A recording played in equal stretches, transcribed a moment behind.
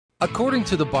According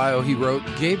to the bio he wrote,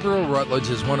 Gabriel Rutledge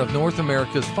is one of North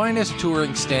America's finest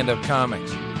touring stand-up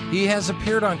comics. He has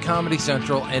appeared on Comedy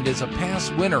Central and is a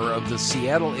past winner of the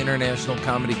Seattle International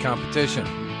Comedy Competition.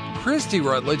 Christy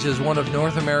Rutledge is one of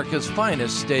North America's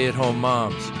finest stay-at-home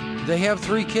moms. They have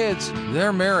 3 kids,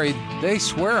 they're married, they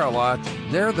swear a lot,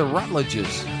 they're the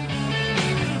Rutledges.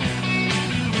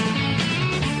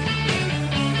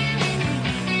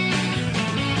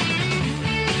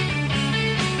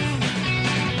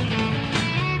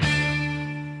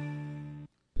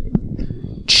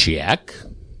 Check.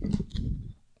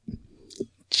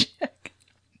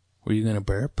 Were you going to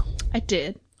burp? I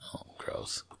did. Oh,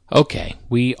 gross. Okay,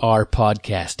 we are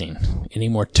podcasting. Any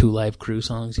more Two Live Crew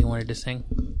songs you wanted to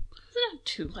sing? Not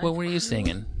Two Live What were you Crew.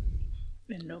 singing?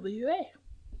 NWA.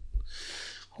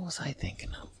 What was I thinking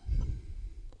of?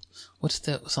 What's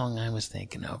the song I was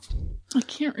thinking of? I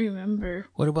can't remember.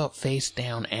 What about Face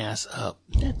Down, Ass Up?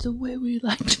 That's the way we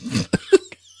like to.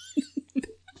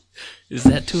 Is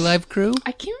that Two Live Crew?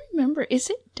 I can't remember. Is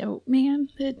it Dope Man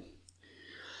that...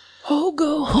 Oh,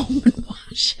 go home and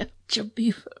wash out your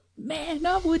beef. Man,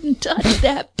 I wouldn't touch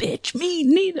that bitch. Me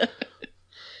neither.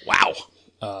 Wow.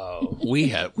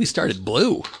 We started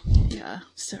blue. Yeah,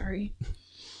 sorry.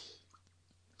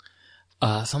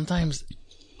 Sometimes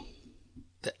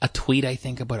a tweet I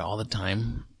think about all the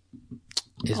time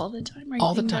is All the time? Are you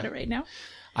all the thinking time. about it right now?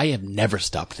 I have never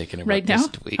stopped thinking about Right this now?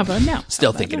 tweet. How about now?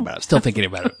 Still How about thinking now? about it. Still thinking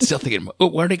about it. Still thinking about it. Oh,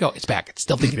 where'd it go? It's back. It's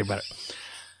still thinking about it.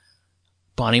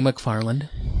 Bonnie McFarland,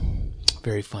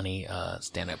 very funny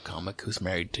stand-up comic who's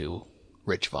married to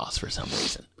Rich Voss for some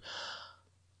reason.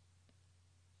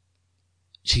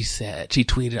 She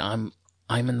tweeted,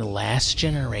 I'm in the last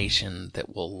generation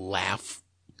that will laugh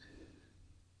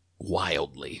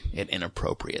wildly at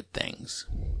inappropriate things.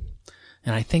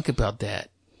 And I think about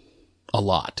that a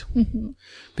lot. Mm-hmm.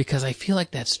 Because I feel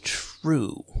like that's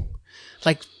true.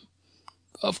 Like,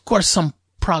 of course, some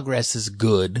progress is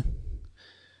good.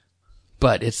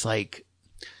 But it's like,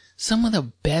 some of the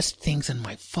best things in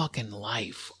my fucking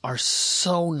life are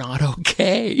so not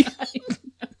okay.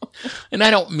 And I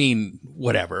don't mean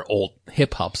whatever, old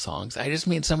hip-hop songs. I just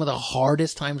mean some of the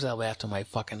hardest times I laughed in my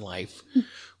fucking life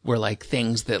were like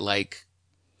things that like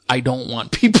I don't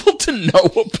want people to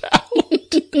know about.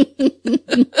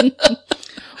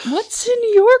 What's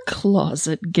in your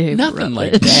closet, Gabe? Nothing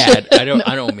Rutledge? like that.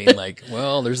 I don't mean like,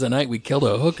 well, there's the night we killed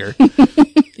a hooker.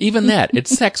 Even that,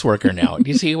 it's sex worker now. Do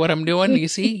you see what I'm doing? You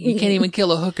see? You can't even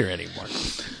kill a hooker anymore.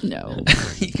 No.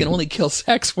 You can only kill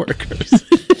sex workers.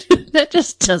 That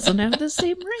just doesn't have the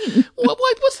same ring.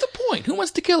 What's the point? Who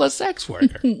wants to kill a sex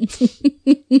worker?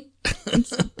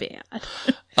 It's bad.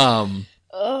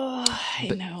 Oh, I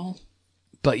know.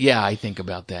 But yeah, I think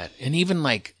about that. And even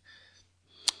like,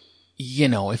 you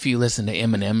know, if you listen to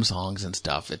Eminem songs and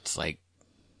stuff, it's like,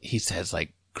 he says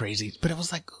like crazy, but it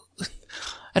was like,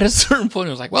 at a certain point,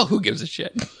 it was like, well, who gives a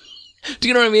shit? Do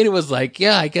you know what I mean? It was like,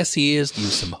 yeah, I guess he is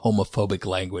used some homophobic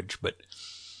language, but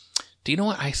do you know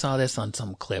what? I saw this on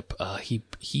some clip.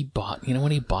 He bought, you know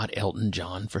when he bought Elton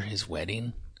John for his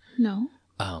wedding? No.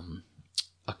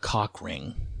 A cock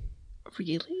ring.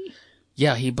 Really?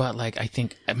 Yeah, he bought like, I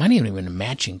think, it might even have been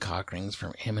matching cock rings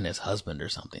from him and his husband or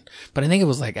something. But I think it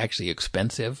was like actually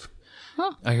expensive.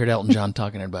 Huh. I heard Elton John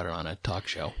talking about it on a talk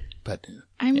show. But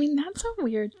I mean, that's a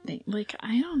weird thing. Like,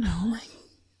 I don't know. Like,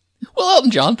 well, Elton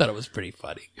John thought it was pretty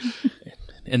funny.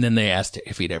 And then they asked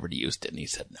if he'd ever used it, and he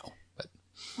said no. But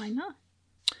why not?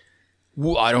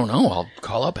 well, I don't know. I'll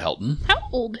call up Elton. How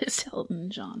old is Elton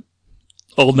John?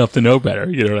 Old enough to know better,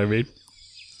 you know what I mean?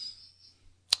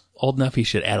 Old enough he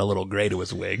should add a little gray to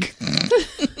his wig.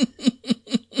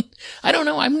 I don't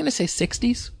know. I'm going to say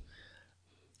 60s.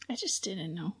 I just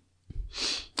didn't know.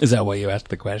 Is that why you asked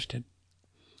the question?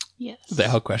 Yes. Is that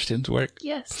how questions work?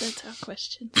 Yes, that's how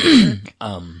questions work.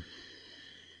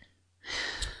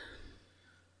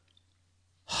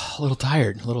 A little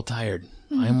tired.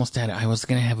 I almost had it. I was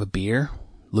going to have a beer,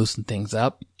 loosen things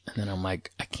up, and then I'm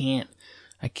like, I can't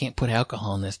put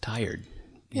alcohol in this tired.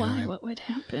 You Why? know, What would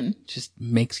happen? it just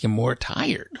makes you more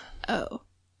tired. Oh,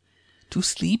 Too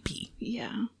sleepy.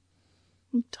 yeah.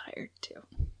 I'm tired too.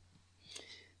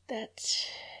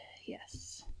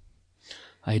 Yes.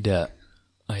 I had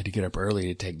to get up early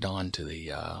to take Dawn to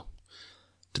the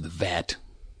vet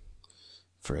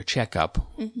for a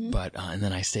checkup, but and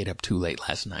then I stayed up too late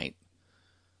last night,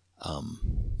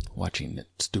 watching the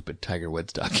stupid Tiger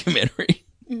Woods documentary.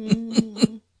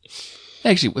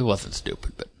 Actually, it wasn't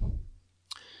stupid, but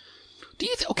do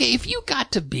you okay, if you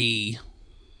got to be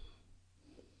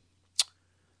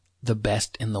the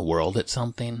best in the world at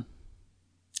something,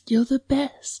 You're the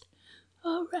best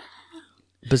around.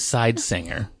 besides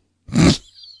singer,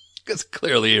 Because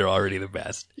clearly you're already the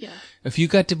best. Yeah. If you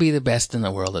got to be the best in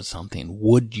the world at something,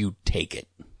 would you take it?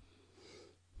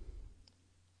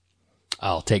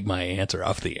 I'll take my answer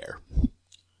off the air.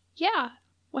 Yeah.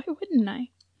 Why wouldn't I?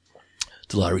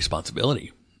 It's a lot of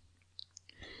responsibility.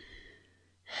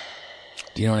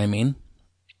 Do you know what I mean?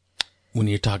 When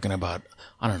you're talking about,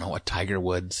 I don't know, a Tiger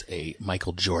Woods, a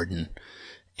Michael Jordan,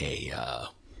 a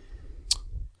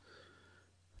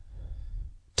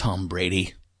Tom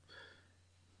Brady.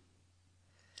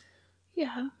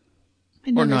 Yeah.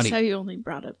 I never saw you only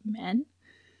brought up men.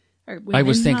 Or women. I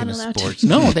was thinking of sports.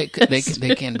 No, they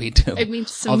can be too. I mean,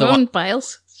 Simone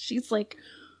Biles, she's like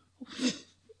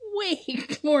way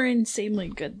more insanely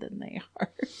good than they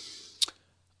are.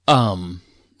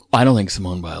 I don't think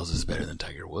Simone Biles is better than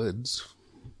Tiger Woods.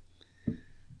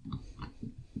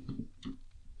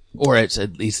 Or it's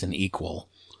at least an equal.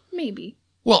 Maybe.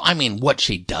 Well, I mean, what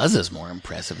she does is more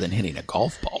impressive than hitting a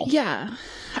golf ball. Yeah.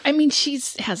 I mean,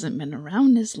 hasn't been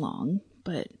around as long,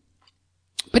 but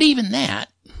even that.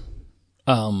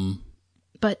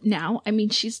 But now, I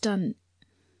mean, she's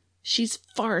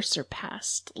far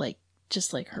surpassed, like,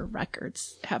 just like her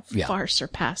records have far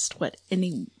surpassed what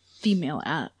any female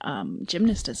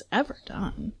gymnast has ever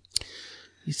done.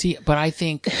 You see, but I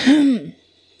think,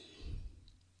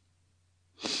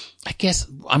 I guess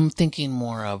I'm thinking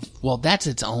more of, well, that's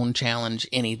its own challenge,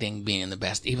 anything being the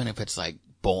best, even if it's like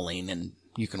bowling and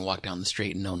you can walk down the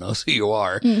street and no one knows who you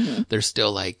are. Mm-hmm. There's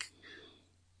still like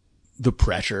the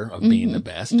pressure of being the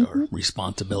best or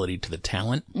responsibility to the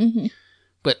talent. Mm-hmm.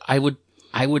 But I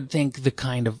would think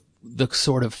the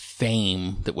sort of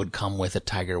fame that would come with a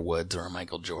Tiger Woods or a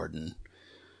Michael Jordan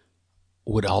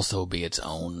would also be its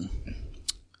own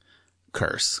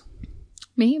curse.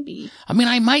 Maybe. I mean,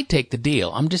 I might take the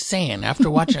deal. I'm just saying, after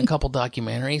watching a couple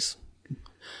documentaries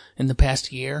in the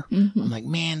past year, I'm like,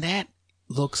 man, that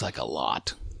looks like a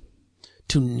lot.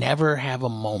 To never have a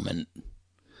moment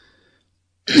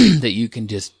that you can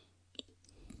just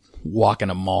walk in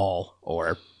a mall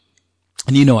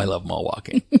and you know I love mall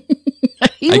walking.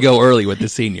 I go early with the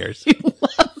seniors. You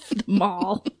love the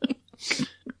mall.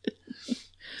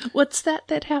 What's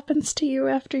that happens to you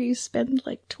after you spend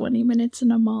like 20 minutes in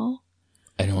a mall?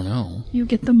 I don't know. You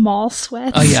get the mall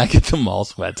sweats? Oh, yeah, I get the mall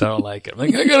sweats. I don't like it. I'm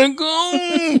like, I gotta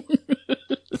go.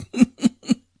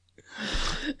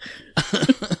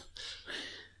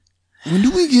 When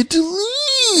do we get to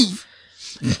leave?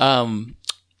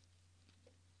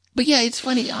 But yeah, it's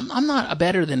funny. I'm not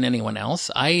better than anyone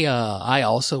else. I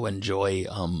also enjoy,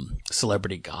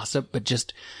 celebrity gossip, but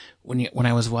just when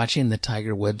I was watching the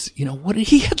Tiger Woods, you know,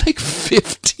 he had like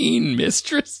 15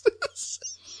 mistresses.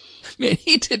 Man,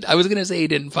 he did. I was going to say he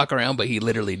didn't fuck around, but he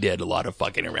literally did a lot of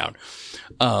fucking around.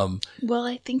 Well,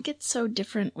 I think it's so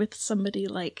different with somebody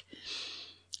like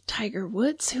Tiger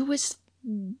Woods, who was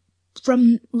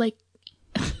from like,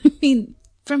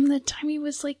 from the time he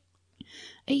was like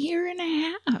a year and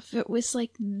a half, it was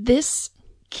like, this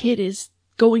kid is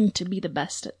going to be the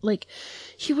best. Like,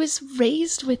 he was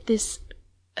raised with this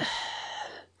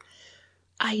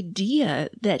idea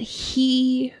that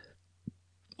he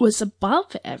was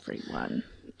above everyone.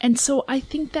 And so I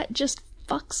think that just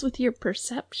fucks with your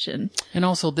perception. And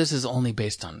also, this is only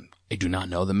based on, I do not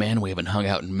know the man. We haven't hung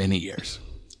out in many years.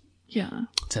 Yeah.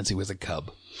 Since he was a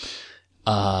cub.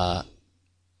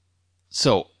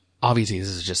 So obviously this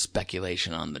is just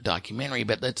speculation on the documentary,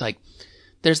 but it's like,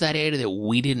 there's that idea that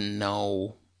we didn't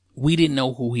know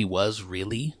who he was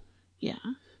really. Yeah.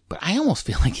 But I almost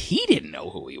feel like he didn't know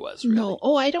who he was really. No.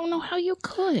 Oh, I don't know how you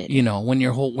could. You know, when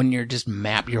your whole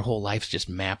life's just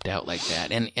mapped out like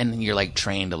that, and you're like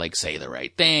trained to like say the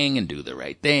right thing and do the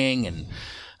right thing, and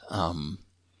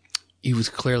he was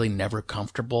clearly never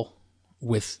comfortable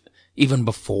with, even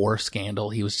before Scandal,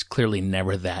 he was clearly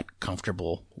never that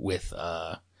comfortable with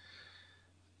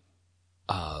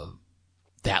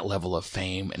that level of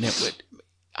fame, and it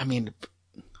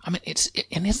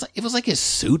was like his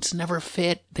suits never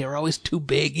fit. They were always too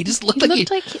big. He just looked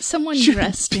like someone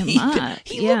dressed him up.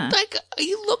 He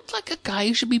looked like a guy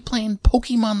who should be playing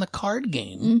Pokemon the card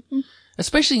game. Mm-hmm.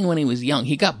 Especially when he was young.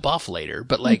 He got buff later,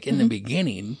 but like in the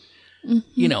beginning,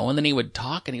 you know, and then he would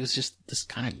talk and he was just this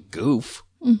kind of goof.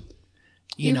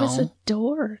 He was a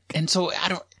dork. And so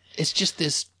it's just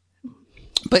this,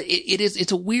 but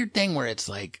it's a weird thing where it's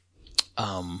like,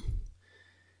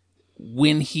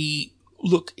 when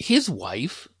his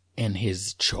wife and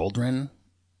his children,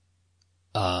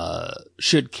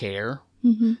 should care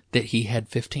that he had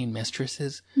 15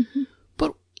 mistresses,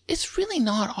 but it's really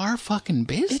not our fucking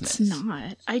business. It's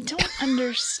not. I don't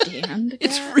understand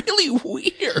It's really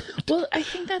weird. Well, I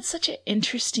think that's such an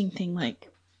interesting thing. Like,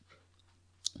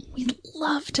 we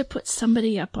love to put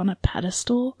somebody up on a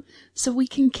pedestal so we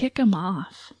can kick them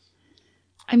off.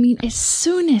 I mean, as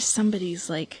soon as somebody's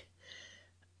like...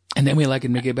 And then we like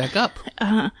him to get back up.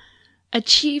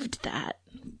 Achieved that,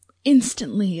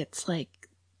 instantly it's like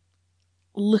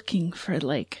looking for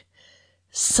like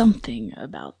something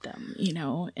about them, you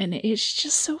know? And it's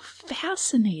just so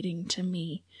fascinating to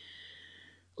me.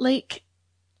 Like,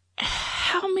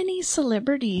 how many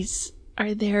celebrities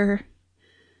are there?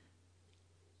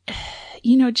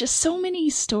 You know, just so many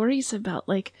stories about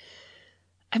like,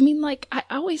 I mean, like, I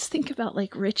always think about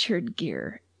like Richard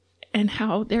Gere and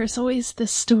how there's always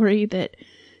this story that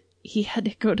he had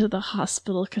to go to the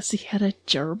hospital because he had a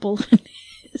gerbil in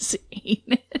his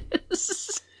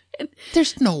anus. And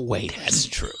there's no way that's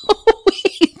true. No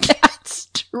way that's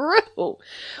true.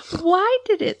 Why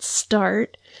did it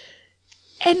start?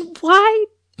 And why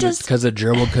does... Because the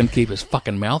gerbil couldn't keep his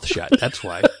fucking mouth shut. That's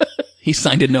why. He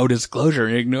signed a no disclosure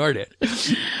and ignored it.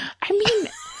 I mean...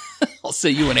 I'll see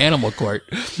you in animal court.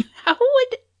 How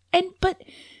would... But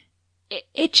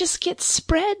it just gets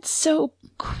spread so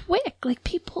quick. Like,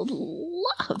 people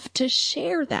love to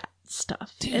share that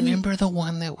stuff. Do you remember the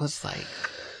one that was like...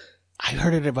 I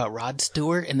heard it about Rod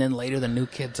Stewart, and then later the New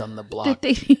Kids on the Block.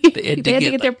 They had to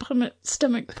get their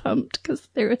stomach pumped because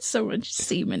there was so much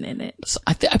semen in it. So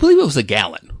I believe it was a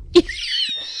gallon.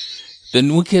 The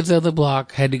New Kids on the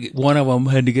Block one of them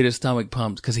had to get his stomach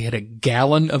pumped because he had a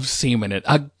gallon of semen in it.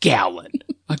 A gallon.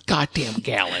 A goddamn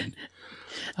gallon.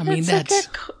 I mean,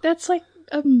 that's like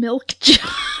a milk jug.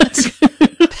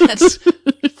 That's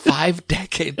 5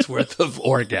 decades worth of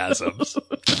orgasms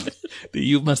that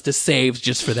you must have saved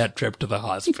just for that trip to the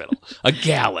hospital. A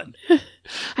gallon.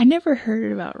 I never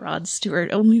heard about Rod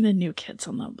Stewart, only the New Kids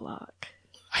on the Block.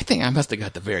 I think I must have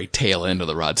got the very tail end of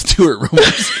the Rod Stewart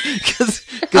rumors.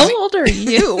 How old are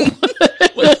you?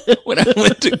 when I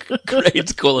went to grade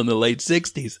school in the late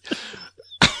 60s.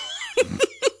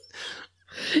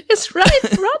 Is Rod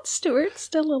Stewart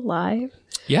still alive?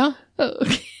 Yeah. Oh,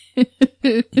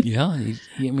 okay. Yeah.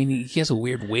 He has a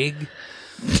weird wig.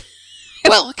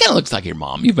 Well, it kind of looks like your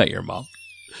mom. You've met your mom.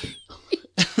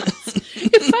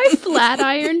 If I flat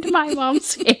ironed my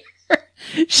mom's hair,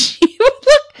 she would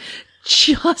look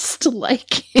just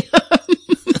like him.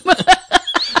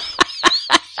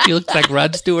 She looks like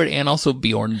Rod Stewart and also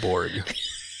Bjorn Borg.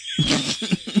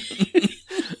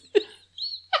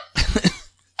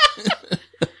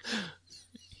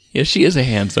 Yeah, she is a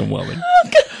handsome woman. Oh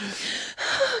God.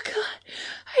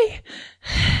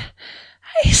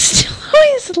 I still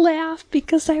always laugh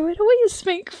because I would always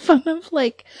make fun of,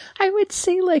 like, I would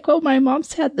say, like, oh, my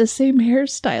mom's had the same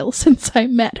hairstyle since I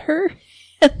met her.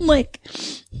 And, like,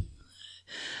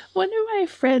 one of my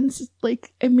friends,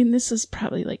 like, I mean, this is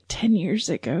probably like 10 years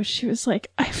ago. She was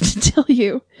like, I have to tell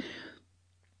you,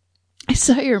 I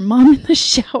saw your mom in the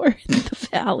shower in the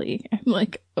valley. I'm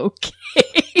like, okay.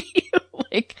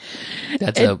 Like,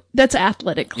 that's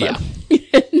athletic club. Yeah.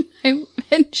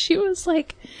 And she was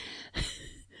like,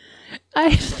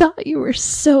 I thought you were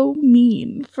so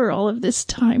mean for all of this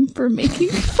time for making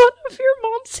fun of your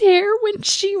mom's hair when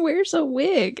she wears a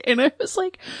wig. And I was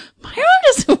like, my mom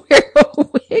doesn't wear a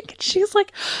wig. And she's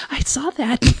like, I saw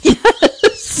that.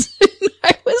 Yes. And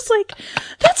I was like,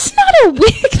 that's not a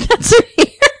wig. That's her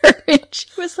hair. And she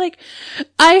was like,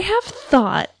 I have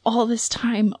thought all this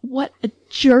time, what a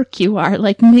jerk you are,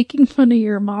 like making fun of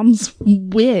your mom's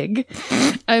wig.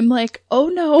 I'm like, oh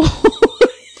no.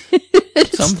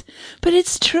 But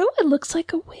it's true. It looks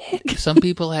like a wig. Some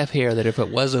people have hair that if it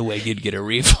was a wig, you'd get a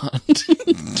refund.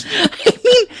 I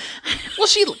mean, well,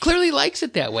 she clearly likes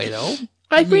it that way, though.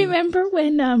 I remember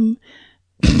when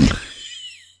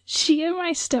she and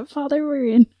my stepfather were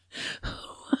in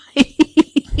Hawaii,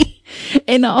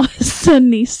 and all of a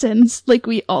sudden he sends, like,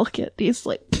 we all get these,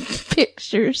 like,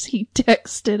 pictures. He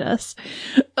texted us,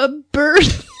 a bird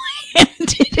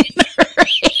landed in her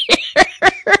hair,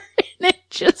 and it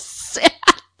just sat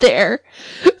there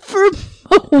for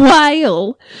a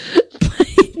while.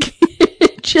 Like,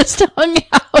 it just hung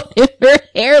out in her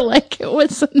hair like it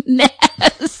was a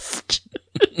nest.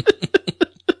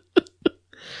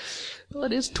 Well,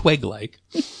 it is twig-like.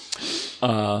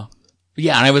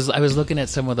 Yeah, and I was looking at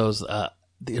some of those.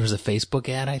 There was a Facebook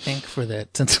ad, I think, for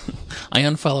that. Since I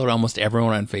unfollowed almost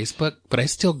everyone on Facebook, but I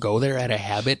still go there out of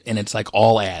habit, and it's like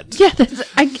all ads. Yeah,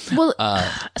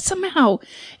 somehow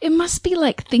it must be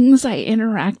like things I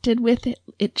interacted with.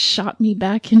 It shot me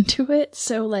back into it.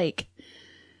 So like,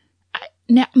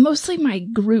 now mostly my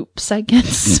groups, I get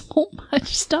so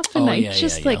much stuff, and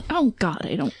oh God,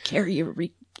 I don't care. You're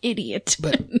idiot.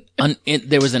 But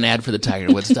there was an ad for the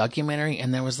Tiger Woods documentary,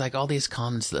 and there was like all these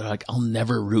comments that are like, I'll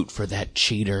never root for that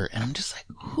cheater. And I'm just like,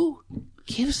 who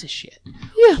gives a shit?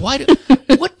 Yeah.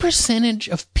 What percentage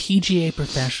of PGA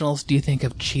professionals do you think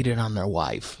have cheated on their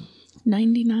wife?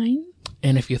 99?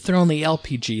 And if you throw in the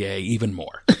LPGA, even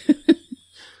more.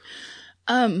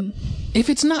 If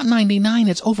it's not 99,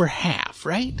 it's over half,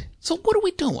 right? So what are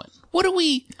we doing?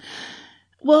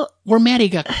 Well, we're mad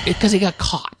because he got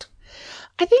caught.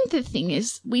 I think the thing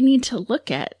is, we need to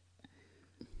look at,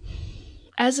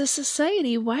 as a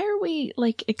society, why are we,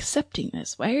 like, accepting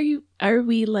this? Why are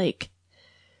we, like,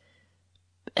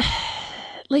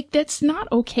 that's not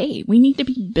okay. We need to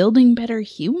be building better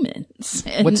humans.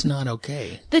 And what's not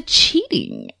okay? The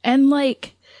cheating. And,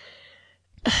 like...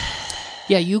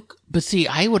 Yeah, but see,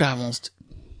 I would almost...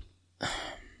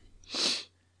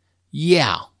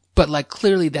 Yeah, but, like,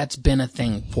 clearly that's been a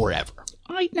thing forever.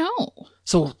 I know.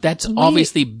 So that's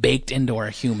obviously baked into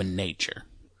our human nature.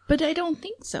 But I don't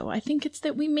think so. I think it's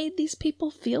that we made these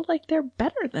people feel like they're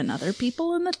better than other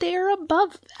people and that they are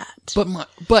above that.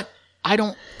 But I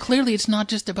don't... Clearly it's not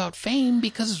just about fame,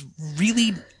 because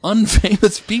really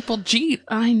unfamous people cheat.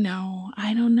 I know.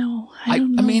 I don't know. I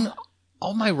mean...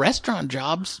 All my restaurant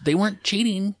jobs, they weren't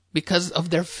cheating because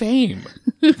of their fame.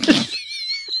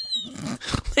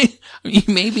 You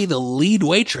may be the lead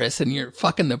waitress and you're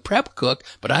fucking the prep cook,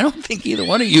 but I don't think either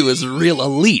one of you is real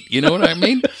elite. You know what I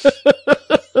mean?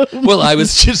 Well, I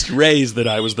was just raised that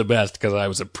I was the best because I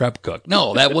was a prep cook.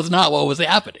 No, that was not what was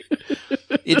happening.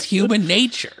 It's human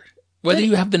nature. Whether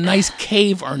you have the nice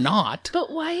cave or not.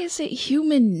 But why is it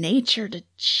human nature to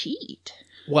cheat?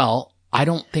 Well... I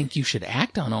don't think you should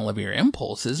act on all of your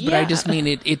impulses, but I just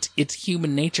mean it's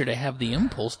human nature to have the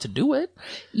impulse to do it.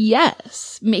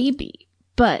 Yes, maybe.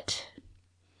 But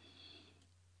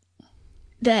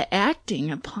the acting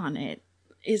upon it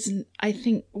is, I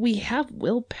think we have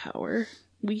willpower.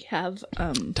 We have,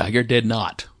 Tiger did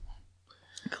not.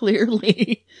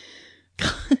 Clearly.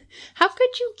 How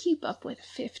could you keep up with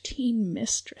 15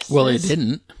 mistresses? Well, it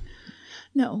didn't.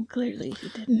 No, clearly he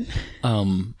didn't. But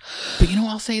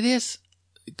I'll say this: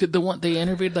 the one they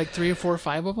interviewed, like 3 or 4 or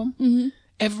 5 of them. Mm-hmm.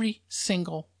 Every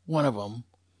single one of them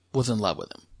was in love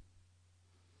with him.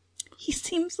 He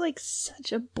seems like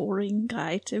such a boring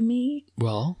guy to me.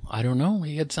 Well, I don't know.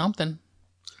 He had something.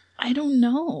 I don't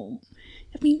know.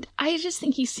 I mean, I just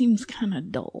think he seems kind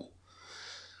of dull.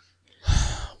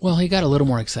 Well, he got a little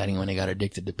more exciting when he got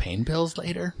addicted to pain pills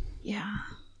later. Yeah,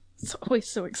 it's always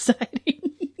so exciting.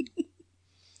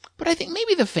 But I think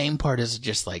maybe the fame part is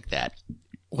just like that.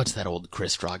 What's that old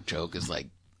Chris Rock joke? Is like,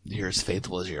 you're as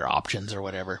faithful as your options or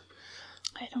whatever.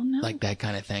 I don't know. Like that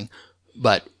kind of thing.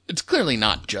 But it's clearly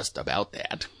not just about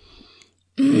that.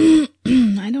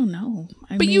 I don't know.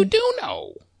 But you do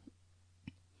know.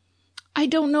 I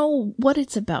don't know what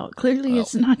it's about. Clearly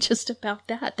it's not just about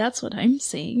that. That's what I'm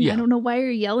saying. Yeah. I don't know why you're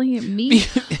yelling at me.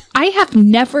 I have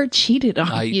never cheated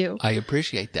on you. I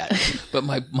appreciate that. But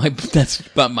my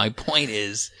point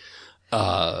is,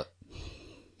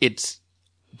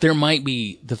 there might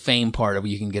be the fame part of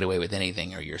you can get away with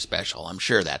anything or you're special. I'm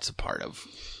sure that's a part of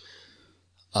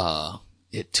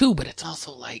it too, but it's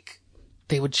also like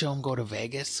they would show him go to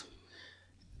Vegas.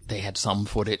 They had some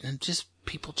footage and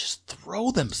people just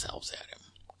throw themselves at him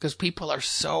because people are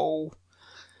so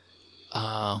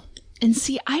and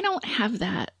see, I don't have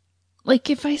that. Like,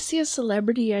 if I see a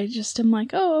celebrity, I just am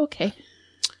like, oh, okay.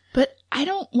 But I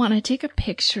don't want to take a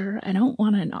picture. I don't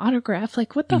want an autograph.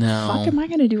 Like, what the fuck am I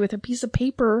going to do with a piece of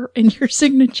paper and your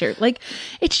signature? Like,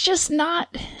 it's just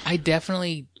not. I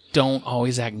definitely don't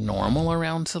always act normal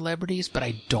around celebrities, but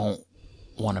I don't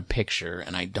want a picture,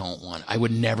 and I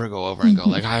would never go over and go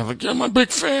like, I'm a big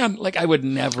fan. Like, I would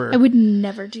never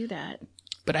do that.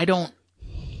 But I think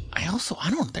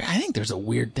there's a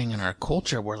weird thing in our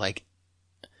culture where like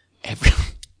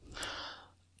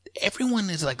everyone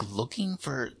is like looking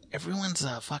for, everyone's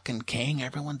a fucking king,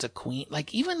 everyone's a queen.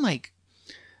 Like, even like,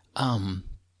 I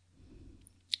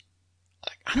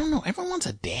don't know, everyone's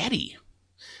a daddy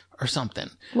or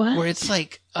something. What? Where it's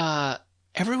like,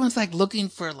 everyone's like looking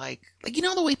for like,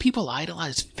 the way people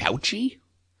idolize Fauci?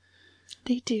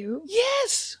 They do?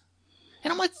 Yes!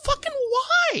 And I'm like, fucking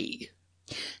why?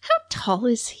 How tall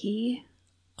is he?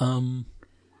 I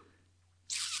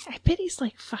bet he's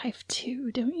like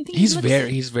 5'2". Don't you think? He's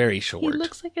very short. He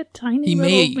looks like a tiny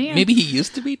little man. Maybe he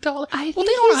used to be taller. I think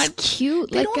he's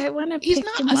cute. Like, I want to pick him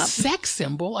up. He's not a sex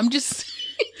symbol. I'm just,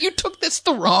 you took this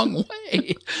the wrong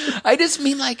way. I just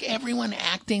mean like everyone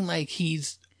acting like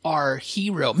he's our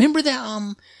hero. Remember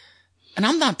that and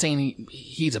I'm not saying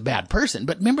he's a bad person,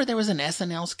 but remember there was an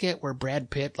SNL skit where Brad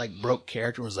Pitt like broke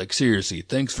character and was like, seriously,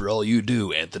 thanks for all you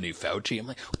do, Anthony Fauci. I'm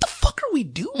like, what the fuck are we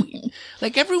doing?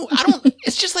 Like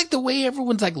it's just like the way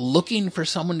everyone's like looking for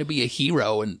someone to be a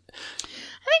hero. And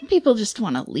I think people just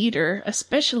want a leader,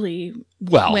 especially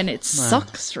when it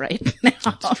sucks right now.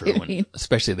 That's true. I mean,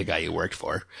 especially the guy you worked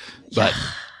for.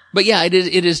 But yeah, it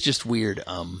is just weird.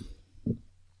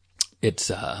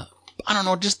 It's, I don't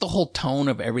know, just the whole tone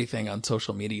of everything on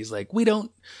social media is like, we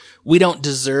don't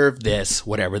deserve this,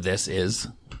 whatever this is.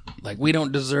 Like, we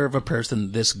don't deserve a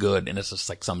person this good. And it's just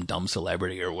like some dumb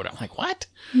celebrity or what. I'm like, what?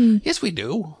 Yes, we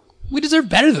do. We deserve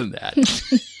better than that.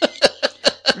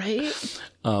 Right?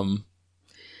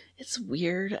 It's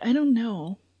weird. I don't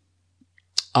know.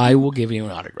 I will give you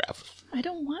an autograph. I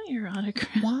don't want your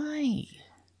autograph. Why?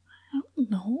 I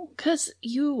don't know. 'Cause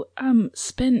you,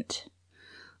 spent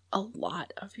a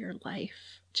lot of your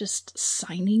life just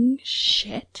signing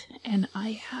shit, and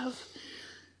I have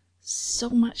so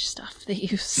much stuff that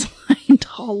you signed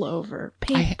all over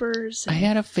papers. I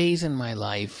had a phase in my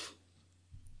life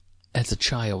as a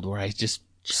child where I just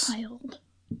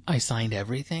I signed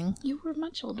everything. You were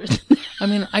much older than that. I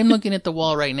mean, I'm looking at the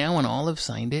wall right now and Olive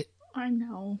signed it. I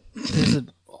know. There's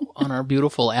on our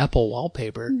beautiful Apple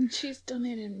wallpaper. She's done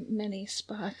it in many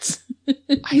spots.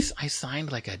 I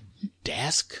signed like a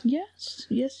desk. Yes,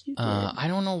 you did. I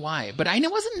don't know why, but I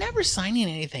wasn't never signing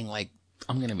anything like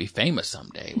I'm going to be famous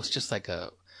someday. It was just like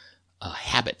a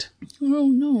habit. Oh,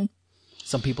 no.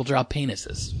 Some people draw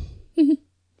penises.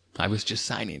 I was just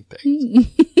signing things.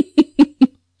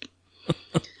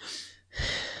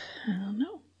 I don't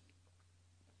know.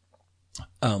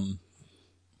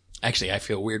 Actually, I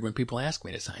feel weird when people ask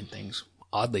me to sign things.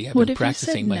 Oddly, I've been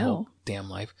practicing my whole damn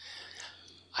life.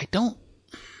 I don't.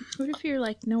 What if you're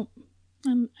like, nope,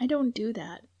 I don't do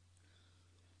that?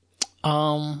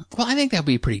 Well, I think that'd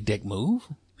be a pretty dick move.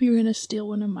 You're going to steal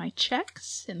one of my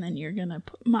checks, and then you're going to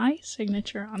put my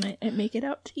signature on it and make it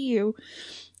out to you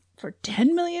for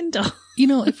 $10 million. You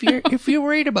know, if you're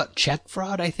worried about check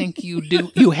fraud, I think you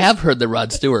do. You have heard the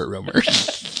Rod Stewart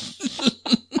rumors.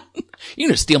 You're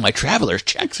going to steal my traveler's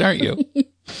checks, aren't you?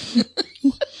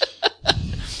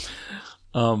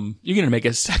 You're going to make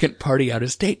a second party out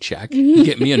of state check. You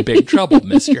get me in big trouble,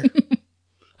 mister.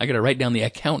 I got to write down the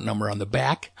account number on the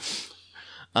back.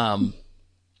 No,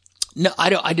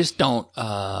 I just don't.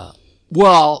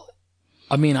 Well,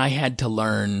 I mean, I had to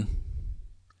learn,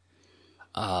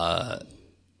 that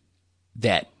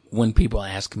when people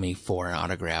ask me for an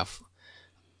autograph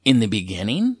in the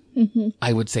beginning,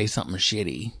 I would say something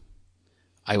shitty.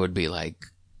 I would be like,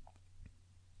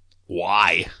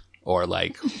 why? Or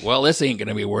like, well, this ain't going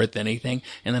to be worth anything.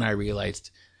 And then I realized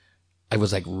I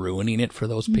was like ruining it for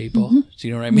those people. Do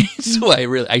you know what I mean? So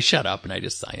I shut up and I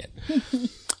just sign it.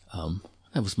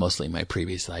 That was mostly my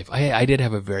previous life. I did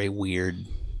have a very weird,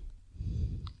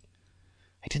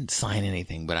 I didn't sign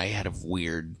anything, but I had a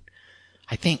weird,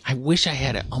 I wish I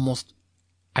had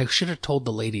I should have told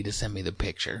the lady to send me the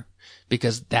picture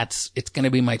because it's going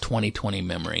to be my 2020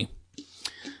 memory,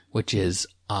 which is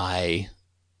I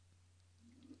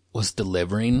was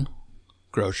delivering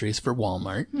groceries for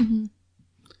Walmart.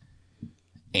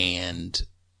 And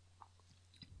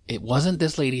it wasn't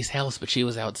this lady's house, but she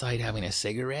was outside having a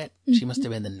cigarette. She must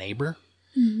have been the neighbor.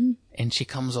 And she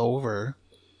comes over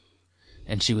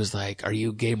and she was like, "Are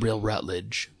you Gabriel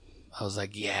Rutledge?" I was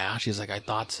like, "Yeah." She's like, "I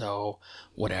thought so.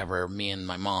 Whatever. Me and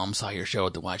my mom saw your show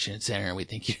at the Washington Center and we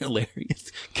think you're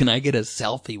hilarious. Can I get a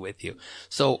selfie with you?"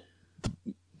 So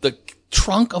the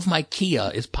trunk of my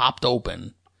Kia is popped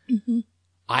open.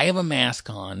 I have a mask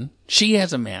on. She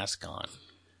has a mask on.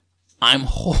 I'm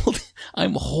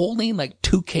holding like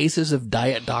 2 cases of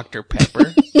Diet Dr.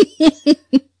 Pepper.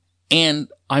 And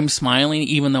I'm smiling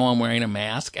even though I'm wearing a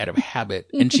mask out of habit.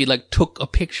 And she like took a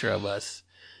picture of us.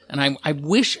 And I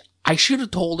wish I should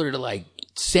have told her to like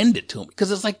send it to me.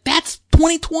 Cause it's like, that's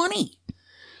 2020.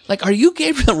 Like, are you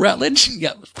Gabriel Rutledge?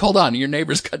 Yeah, hold on. Your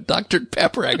neighbor's got Dr.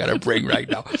 Pepper I gotta bring right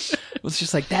now. It was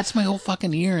just like, that's my whole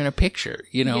fucking year in a picture,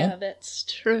 you know? Yeah, that's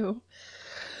true.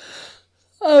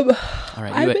 All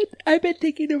right, I've been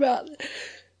thinking about,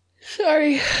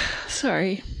 sorry.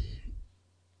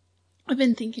 I've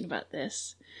been thinking about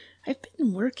this. I've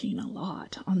been working a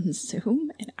lot on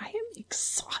Zoom and I am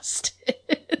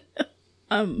exhausted.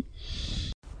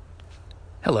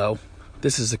 Hello.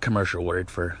 This is a commercial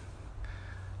word for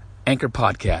Anchor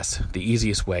Podcast, the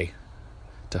easiest way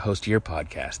to host your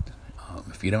podcast.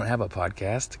 If you don't have a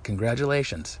podcast,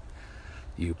 congratulations.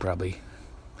 You probably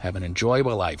have an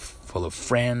enjoyable life full of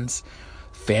friends,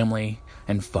 family,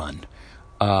 and fun.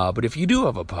 But if you do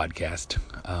have a podcast,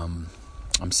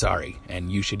 I'm sorry.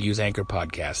 And you should use Anchor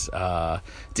Podcasts.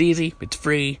 It's easy. It's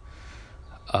free.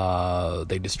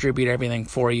 They distribute everything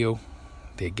for you.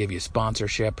 They give you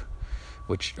sponsorship,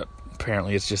 which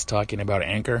apparently is just talking about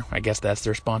Anchor. I guess that's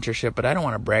their sponsorship. But I don't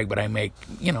want to brag, but I make,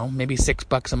 maybe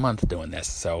 $6 a month doing this.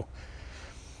 So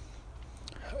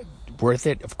worth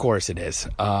it? Of course it is.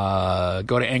 Go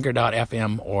to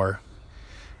anchor.fm or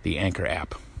the Anchor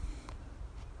app.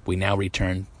 We now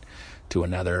return to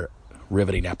another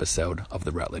riveting episode of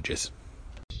the Rutledges.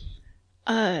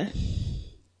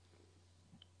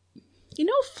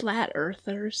 Flat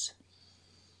earthers?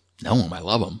 No, I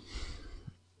love them.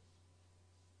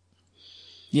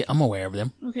 Yeah, I'm aware of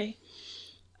them. Okay.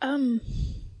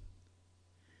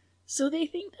 So they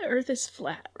think the earth is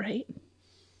flat, right?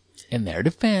 In their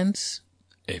defense,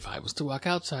 if I was to walk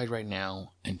outside right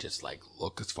now and just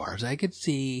look as far as I could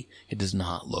see, it does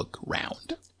not look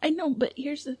round. I know, but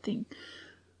here's the thing.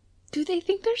 Do they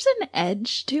think there's an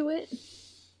edge to it?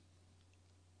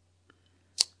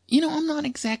 I'm not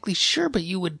exactly sure, but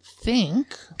you would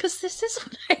think. Because this is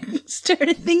what I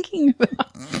started thinking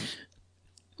about.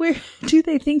 Where do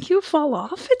they think you fall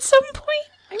off at some point?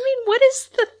 I mean, what is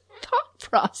the thought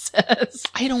process?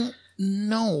 I don't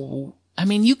know. I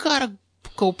mean, you gotta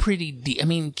go pretty deep. I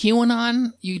mean,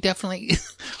 QAnon, you definitely...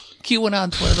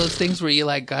 QAnon's one of those things where you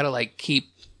gotta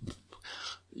keep...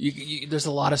 there's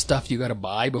a lot of stuff you gotta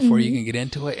buy before you can get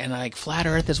into it. And Flat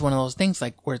Earth is one of those things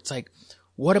where it's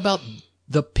what about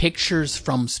the pictures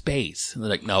from space? And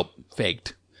they're nope,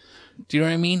 faked. Do you know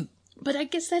what I mean? But I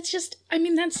guess that's just,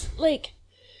 that's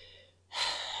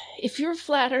if you're a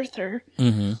flat earther,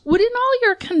 wouldn't all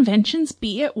your conventions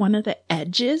be at one of the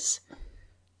edges?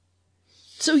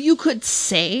 So you could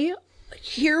say,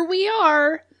 here we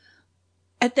are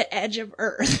at the edge of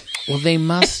Earth. Well, they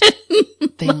must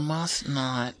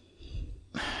not.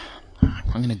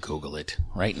 I'm going to Google it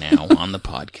right now on the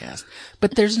podcast.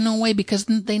 But there's no way, because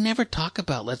they never talk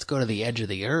about let's go to the edge of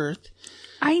the earth.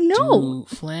 I know.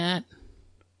 Do flat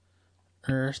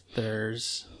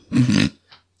earthers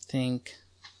think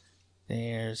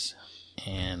there's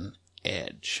an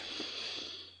edge?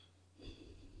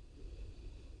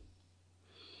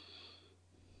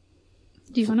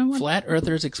 Do you want to? Flat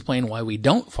earthers explain why we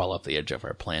don't fall off the edge of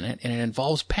our planet, and it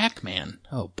involves Pac-Man.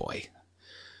 Oh, boy.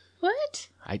 What?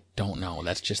 I don't know.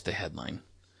 That's just the headline.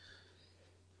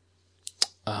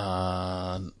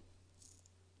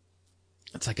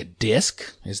 It's like a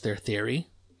disc, is their theory.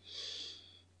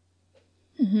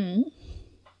 Mm-hmm.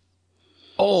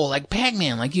 Oh, like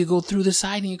Pac-Man. You go through the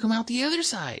side and you come out the other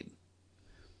side.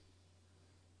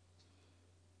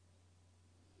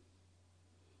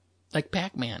 Like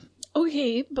Pac-Man.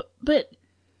 Okay, but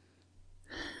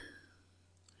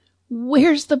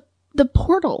where's the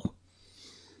portal?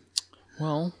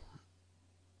 Well,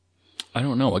 I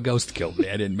don't know. A ghost killed me.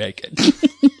 I didn't make it.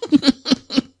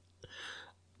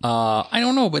 I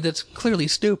don't know, but that's clearly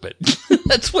stupid.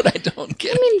 That's what I don't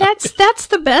get. I mean, that's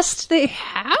the best they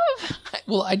have?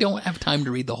 Well, I don't have time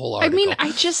to read the whole article. I mean,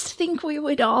 I just think we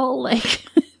would all,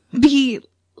 be,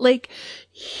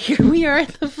 here we are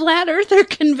at the Flat Earther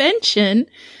Convention.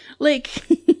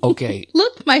 Okay.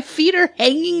 Look, my feet are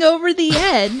hanging over the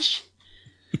edge.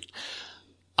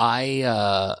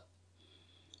 I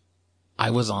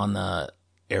was on the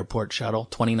airport shuttle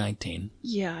 2019.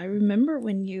 Yeah, I remember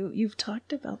when you've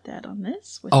talked about that on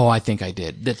this. I think I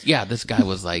did. This guy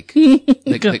was he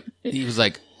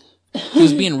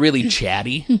was being really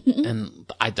chatty, and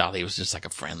I thought he was just a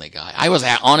friendly guy. I was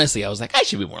like, I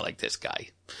should be more like this guy.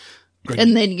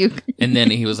 And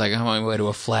then he was like, I'm on my way to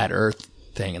a flat earth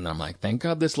thing, and then I'm like, thank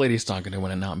God this lady's talking to him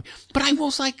and not me. But I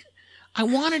was I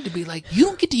wanted to be you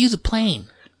don't get to use a plane.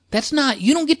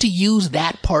 You don't get to use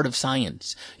that part of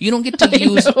science. You don't get to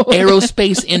use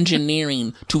aerospace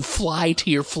engineering to fly to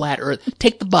your flat earth.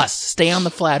 Take the bus. Stay on the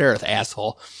flat earth,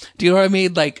 asshole. Do you know what I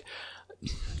mean?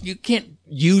 You can't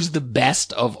use the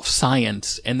best of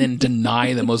science and then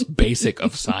deny the most basic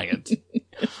of science.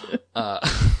 But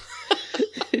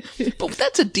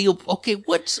that's a deal. Okay,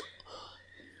 let's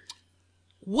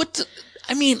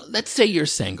say you're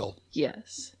single.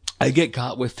 Yes. I get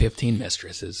caught with 15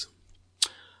 mistresses.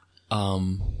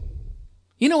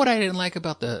 You know what I didn't like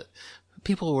about the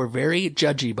people were very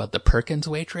judgy about the Perkins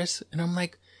waitress, and I'm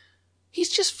like, he's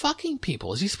just fucking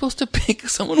people. Is he supposed to pick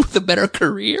someone with a better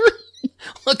career?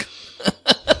 Look,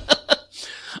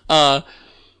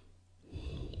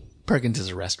 Perkins is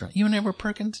a restaurant. You never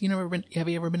Perkins? Have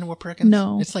you ever been to a Perkins?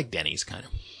 No. It's like Denny's kind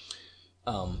of.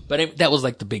 But that was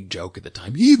the big joke at the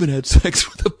time. He even had sex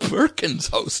with a Perkins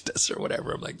hostess or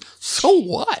whatever. I'm like, so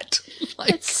what?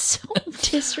 It's so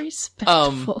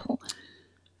disrespectful.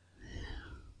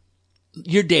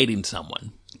 you're dating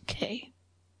someone. Okay.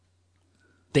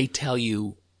 They tell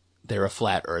you they're a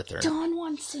flat earther. Dawn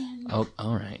wants in. Oh,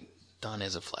 all right. Don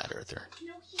is a flat earther.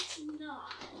 No, he's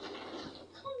not.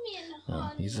 Come in, Oh,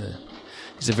 honey. he's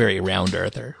a very round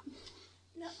earther.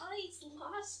 No, he's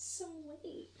lost some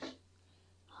weight.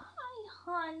 Hi,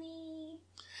 honey.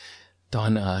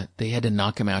 Don, they had to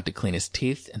knock him out to clean his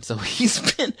teeth, and so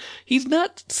he's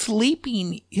not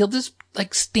sleeping. He'll just,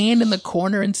 like, stand in the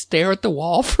corner and stare at the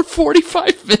wall for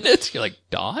 45 minutes. You're like,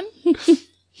 Don?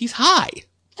 He's high.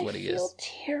 That's what he is. I feel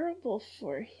terrible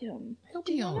for him. He'll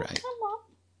be all right. Come up.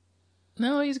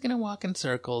 No, he's gonna walk in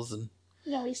circles and...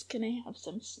 No, he's gonna have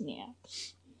some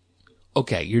snacks.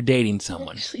 Okay, you're dating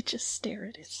someone. Actually, just stare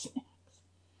at his snacks.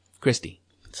 Christy.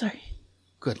 Sorry.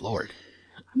 Good Lord.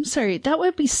 I'm sorry. That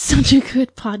would be such a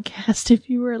good podcast if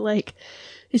you were like,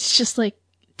 it's just like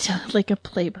a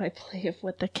play-by-play of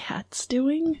what the cat's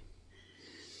doing.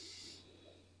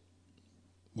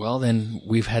 Well, then,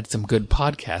 we've had some good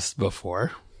podcasts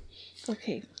before.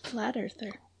 Okay, flat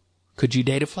earther. Could you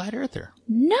date a flat earther?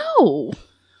 No.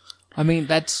 I mean,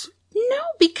 that's... No,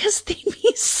 because they'd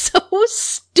be so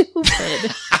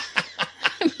stupid.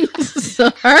 I'm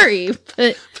sorry,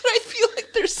 but I feel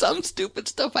like there's some stupid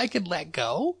stuff I could let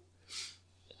go.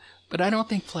 But I don't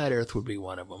think flat earth would be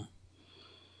one of them.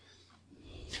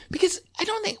 Because I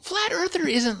don't think... Flat earther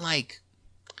isn't like...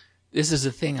 This is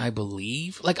a thing I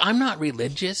believe. Like, I'm not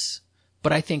religious,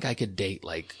 but I think I could date,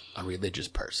 like, a religious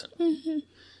person. Mm-hmm.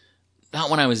 Not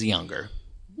when I was younger,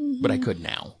 but I could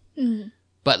now. Mm-hmm.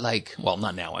 But, like, well,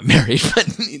 not now, I'm married, but...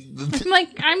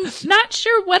 I'm not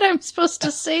sure what I'm supposed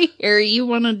to say here. You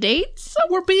want to date? So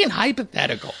we're being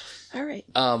hypothetical. All right.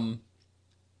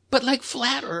 But, like,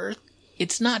 flat earth,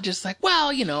 it's not just like,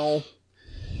 well, you know...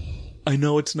 I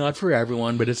know it's not for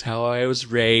everyone, but it's how I was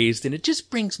raised, and it just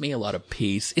brings me a lot of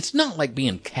peace. It's not like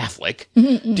being Catholic.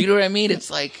 Mm-mm. Do you know what I mean? It's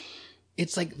like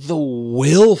the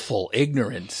willful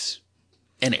ignorance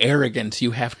and arrogance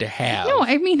you have to have. No,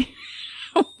 I mean,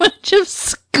 how much of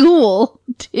school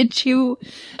did you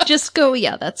just go,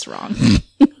 yeah, that's wrong?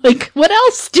 Like, what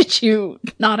else did you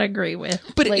not agree with?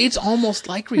 But like, it's almost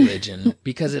like religion,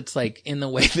 because it's like in the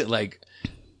way that, like,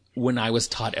 when I was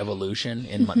taught evolution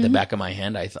in the back of my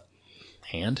hand,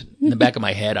 in the back of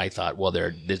my head, I thought, well,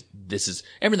 this is,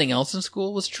 everything else in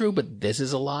school was true, but this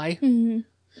is a lie.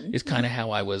 Mm-hmm. Is kind of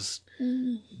how I was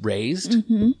raised.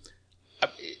 Mm-hmm.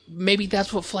 Maybe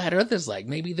that's what flat earth is like.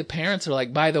 Maybe the parents are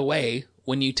like, by the way,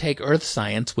 when you take earth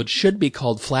science, which should be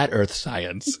called flat earth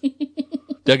science,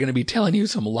 they're going to be telling you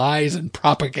some lies and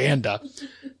propaganda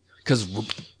because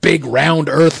big round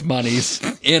earth money's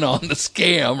in on the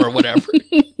scam or whatever.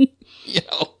 You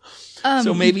know?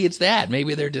 So maybe it's that.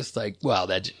 Maybe they're just like, well,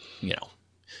 that, you know,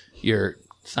 your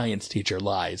science teacher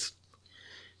lies.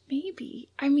 Maybe.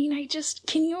 I mean,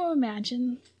 can you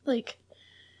imagine, like,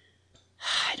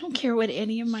 I don't care what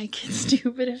any of my kids do,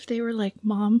 but if they were like,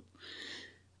 Mom,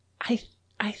 I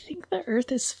think the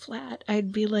earth is flat,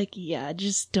 I'd be like, yeah,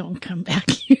 just don't come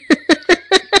back here.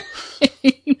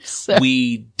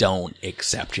 We don't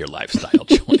accept your lifestyle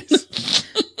choice.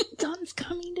 Don's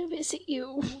coming to visit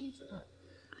you.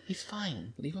 He's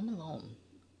fine. Leave him alone.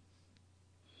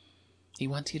 He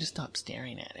wants you to stop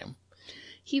staring at him.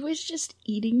 He was just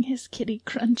eating his kitty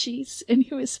crunchies, and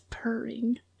he was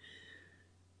purring.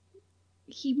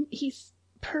 He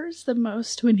purrs the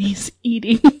most when he's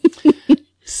eating.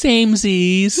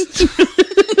 Samesies.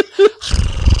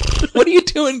 What are you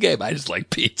doing, Gabe? I just like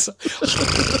pizza.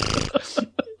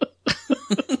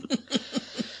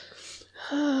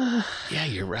 Yeah,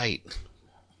 you're right.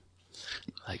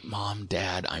 Like, Mom,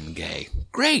 Dad, I'm gay.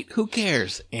 Great, who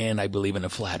cares? And I believe in a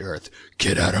flat earth.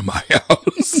 Get out of my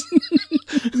house.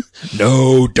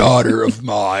 No daughter of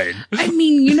mine. I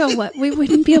mean, you know what? We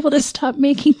wouldn't be able to stop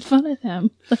making fun of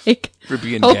them. Like, for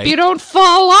being hope gay. You don't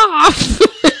fall off.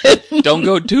 Don't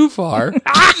go too far.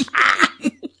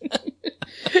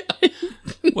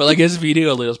 Well, I guess if you do,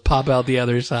 it'll just pop out the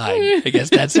other side. I guess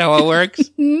that's how it works.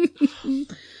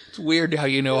 It's weird how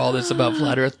you know all this about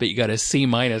flat earth, but you got a C-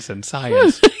 in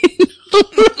science. Right.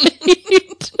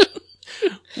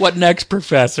 What next,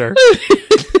 Professor?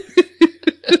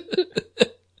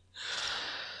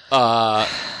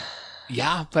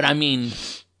 Yeah, but I mean,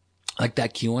 like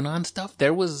that QAnon stuff,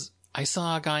 I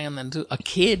saw a guy a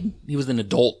kid, he was an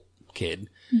adult kid,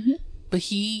 but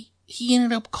he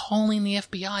ended up calling the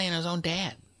FBI and his own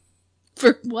dad.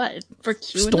 For what? For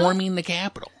QAnon? Storming the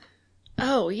Capitol.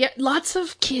 Oh, yeah, lots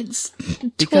of kids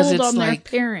because told it's on like,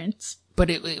 their parents. But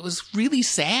it was really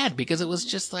sad because it was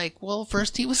just like, well,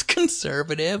 first he was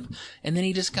conservative, and then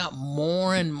he just got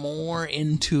more and more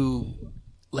into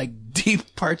like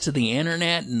deep parts of the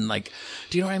internet and like,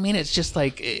 do you know what I mean? It's just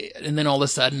like, and then all of a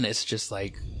sudden it's just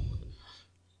like,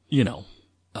 you know,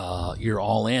 you're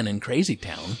all in Crazy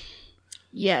Town.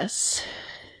 Yes.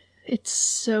 It's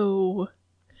so...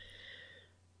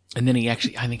 And then I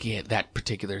think he had that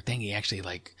particular thing. He actually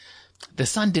like, the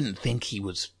son didn't think he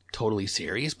was totally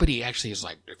serious, but he actually is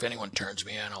like, if anyone turns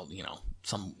me in, I'll, you know,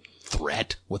 some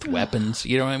threat with weapons.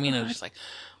 You know what I mean? It was just like,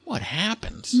 what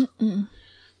happens? Mm-mm.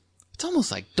 It's almost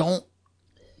like, don't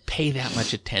pay that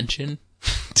much attention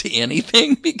to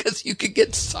anything because you could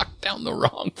get sucked down the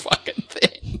wrong fucking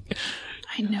thing.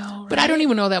 I know, right? But I don't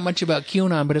even know that much about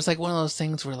QAnon, but it's like one of those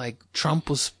things where like Trump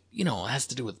was, you know, has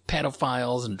to do with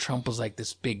pedophiles and Trump was like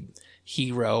this big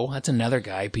hero. That's another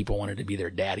guy. People wanted to be their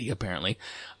daddy, apparently.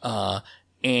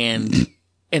 And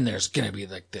there's going to be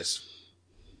like this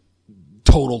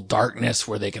total darkness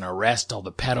where they can arrest all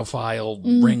the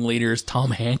pedophile ringleaders,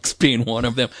 Tom Hanks being one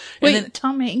of them. Wait, and then,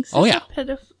 Tom Hanks? Oh, yeah.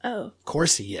 Of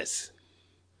course he is.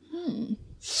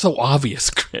 So obvious,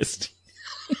 Christy.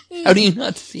 How do you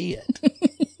not see it?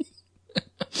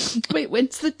 Wait,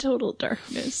 when's the total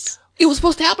darkness? It was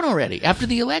supposed to happen already after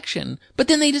the election, but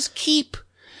then they just keep.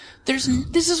 This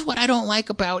is what I don't like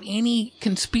about any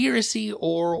conspiracy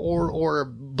or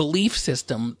belief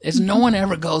system is no one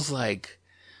ever goes like,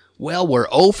 well, we're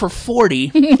 0 for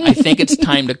 40. I think it's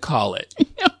time to call it.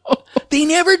 No. They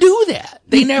never do that.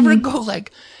 They never go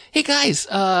like, hey guys,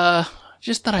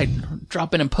 just thought I'd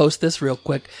drop in and post this real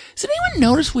quick. Does anyone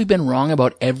notice we've been wrong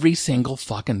about every single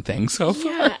fucking thing so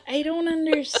far? Yeah, I don't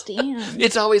understand.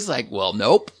 It's always like, well,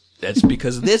 nope. That's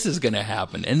because this is going to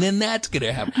happen. And then that's going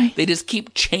to happen. They just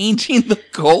keep changing the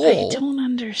goal. I don't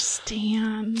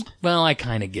understand. Well, I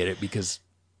kind of get it because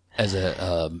as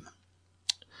a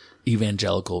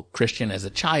evangelical Christian, as a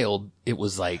child, it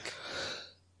was like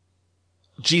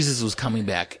Jesus was coming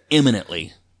back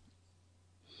imminently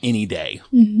any day.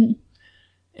 Mm-hmm.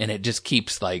 And it just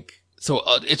keeps like, so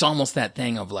it's almost that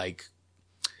thing of like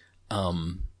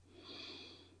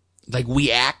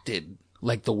we acted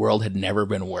like the world had never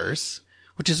been worse,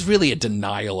 which is really a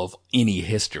denial of any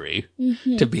history.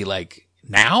 Mm-hmm. To be like,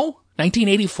 now?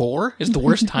 1984 is the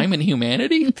worst time in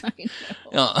humanity? I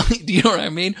know. Do you know what I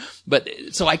mean? But,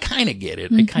 so I kind of get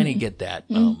it. Mm-hmm. I kind of get that.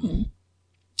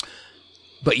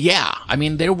 But yeah, I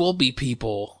mean, there will be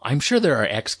people, I'm sure there are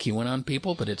ex-QAnon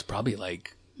people, but it's probably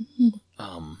like,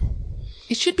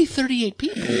 it should be 38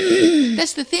 people.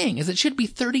 That's the thing, is it should be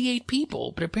 38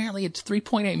 people, but apparently it's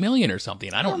 3.8 million or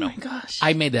something. I don't know. Oh my gosh.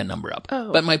 I made that number up.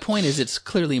 Oh. But my point is it's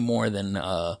clearly more than,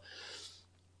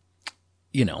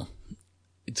 you know,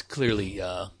 it's clearly,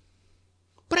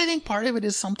 but I think part of it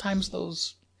is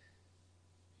sometimes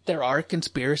there are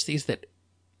conspiracies that,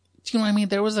 do you know what I mean?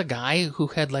 There was a guy who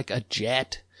had like a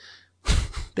jet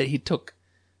that he took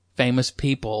famous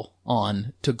people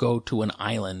on to go to an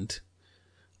island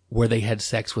where they had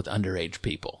sex with underage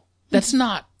people. That's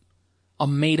not a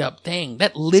made up thing.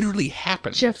 That literally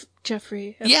happened.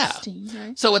 Jeffrey Epstein,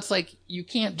 right? So it's like, you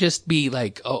can't just be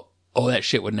like, oh, that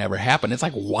shit would never happen. It's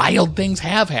like wild things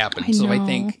have happened. So I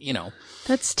think, you know.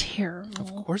 That's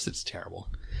terrible. Of course it's terrible.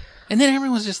 And then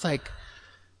everyone's just like,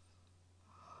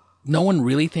 no one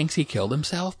really thinks he killed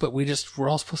himself, but we're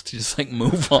all supposed to just like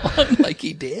move on like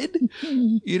he did.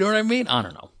 You know what I mean? I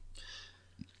don't know.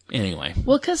 Anyway.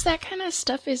 Well, because that kind of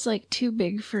stuff is like too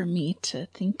big for me to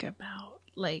think about.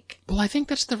 Like, well, I think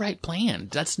that's the right plan.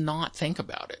 Let's not think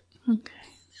about it. Okay.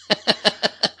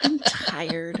 I'm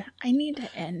tired. I need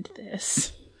to end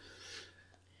this.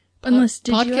 Unless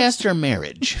podcast or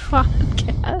marriage?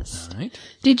 Podcast. All right.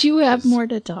 Did you have more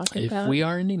to talk about? If we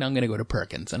are ending, I'm going to go to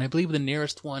Perkins, and I believe the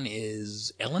nearest one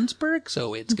is Ellensburg,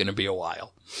 so it's going to be a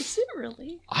while. Is it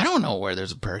really? I don't know where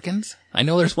there's a Perkins. I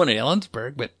know there's one in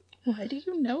Ellensburg, but why do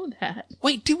you know that?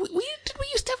 Wait, did we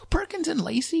used to have a Perkins in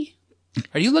Lacey?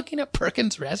 Are you looking at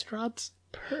Perkins restaurants?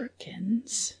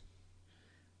 Perkins.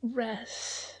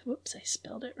 Whoops, I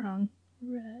spelled it wrong.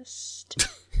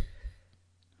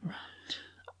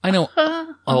 I know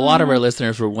a lot of our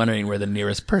listeners were wondering where the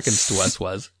nearest Perkins to us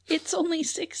was. It's only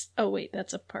 6. Oh, wait,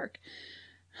 that's a park.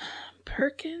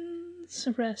 Perkins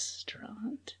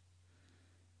restaurant.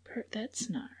 That's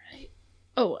not right.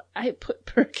 Oh, I put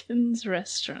Perkins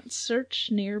restaurant. Search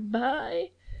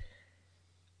nearby.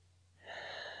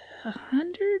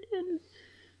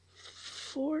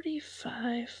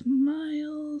 145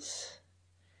 miles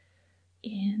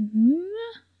in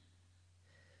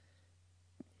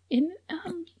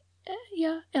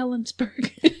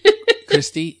Ellensburg.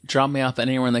 Christy, drop me off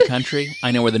anywhere in the country.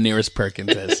 I know where the nearest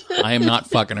Perkins is. I am not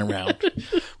fucking around.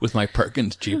 with my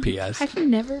Perkins GPS. I've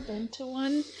never been to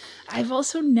one. I've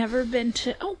also never been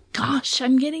to... Oh, gosh,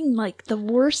 I'm getting, like, the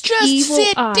worst evil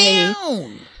sit eye.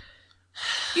 down!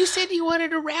 You said you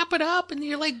wanted to wrap it up, and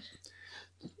you're like...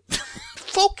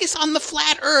 Focus on the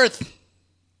flat earth!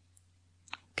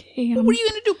 Okay, What are you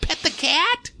going to do, pet the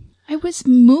cat? I was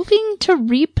moving to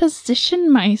reposition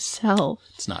myself.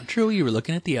 It's not true. You were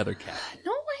looking at the other cat.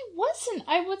 No, I wasn't.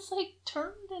 I was, like,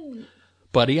 turned and...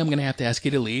 Buddy, I'm going to have to ask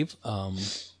you to leave.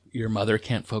 Your mother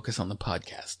can't focus on the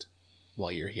podcast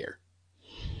while you're here.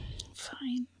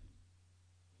 Fine.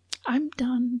 I'm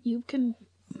done. You can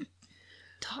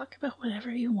talk about whatever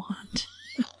you want.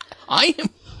 I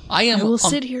will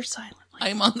sit here silently. I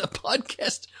am on the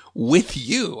podcast with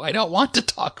you. I don't want to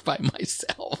talk by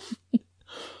myself.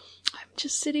 I'm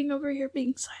just sitting over here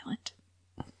being silent.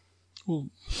 Well,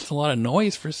 it's a lot of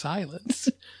noise for silence.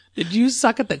 Did you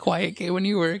suck at the quiet game when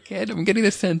you were a kid? I'm getting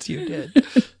the sense you did.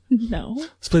 No.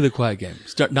 Let's play the quiet game.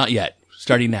 Not yet.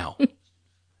 Starting now.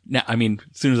 Now, I mean,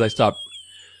 as soon as I stop,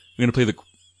 I'm gonna play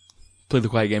the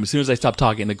quiet game. As soon as I stop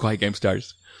talking, the quiet game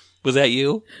starts. Was that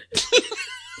you?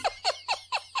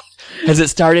 Has it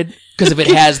started? Because if it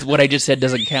has, what I just said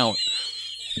doesn't count.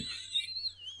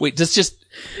 Wait,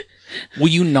 will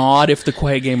you nod if the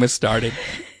quiet game has started?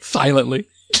 Silently.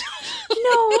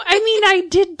 No, I mean, I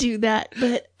did do that,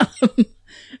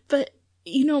 but,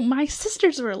 you know, my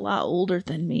sisters were a lot older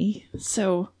than me,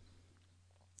 so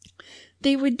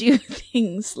they would do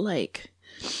things like,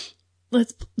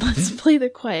 let's play the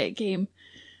quiet game,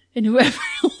 and whoever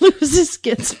loses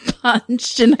gets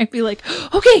punched, and I'd be like,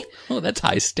 okay. Oh, that's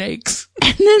high stakes.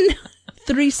 And then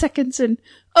 3 seconds and,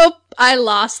 oh, I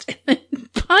lost, and then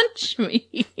punch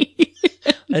me.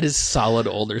 That is solid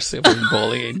older sibling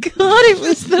bullying. God, it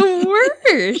was the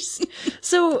worst.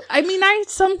 So, I mean,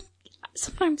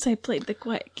 sometimes I played the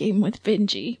quiet game with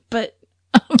Benji, but...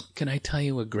 Can I tell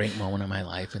you a great moment of my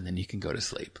life, and then you can go to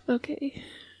sleep? Okay.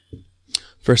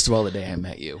 First of all, the day I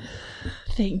met you.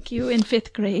 Thank you. In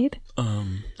 5th grade? I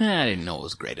didn't know it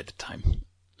was great at the time.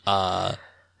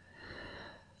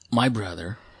 My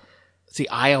brother... See,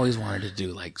 I always wanted to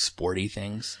do, like, sporty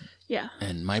things. Yeah.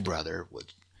 And my brother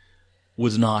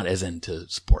was not as into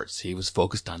sports. He was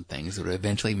focused on things that would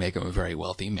eventually make him a very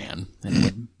wealthy man.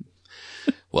 And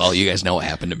well, you guys know what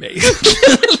happened to me.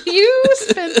 You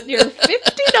spent your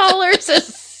 $50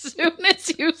 as soon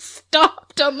as you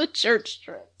stopped on the church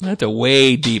trip. That's a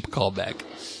way deep callback.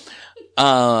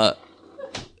 But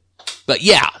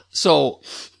yeah, so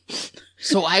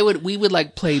we would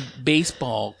like play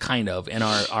baseball kind of in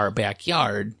our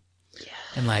backyard. Yeah.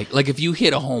 And like if you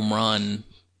hit a home run,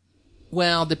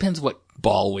 well, depends what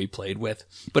ball we played with.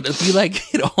 But if you like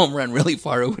hit a home run really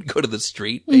far, it would go to the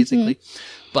street, basically.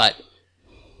 Mm-hmm. But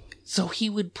so he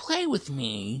would play with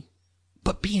me,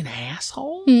 but be an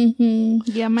asshole. Mm-hmm.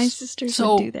 Yeah, my sisters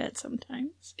would do that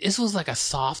sometimes. This was like a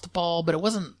softball, but it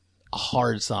wasn't a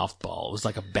hard softball. It was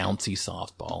like a bouncy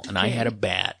softball. And I had a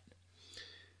bat.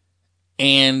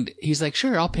 And he's like,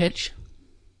 sure, I'll pitch.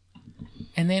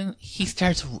 And then he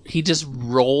just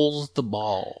rolls the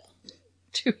ball.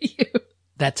 To you.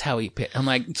 That's how he pitched. I'm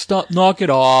like, stop, knock it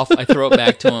off. I throw it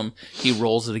back to him. He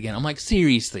rolls it again. I'm like,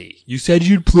 seriously, you said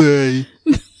you'd play.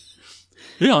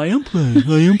 Yeah, I am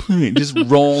playing. Just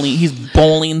rolling. He's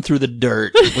bowling through the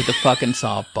dirt with the fucking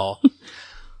softball.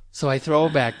 So I throw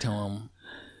it back to him.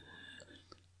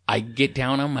 I get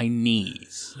down on my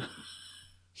knees.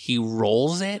 He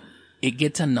rolls it. It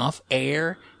gets enough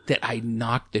air that I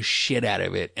knock the shit out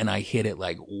of it, and I hit it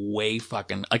like way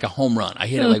fucking like a home run. I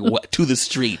hit it like to the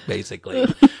street, basically.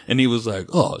 And he was like,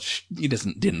 "Oh," he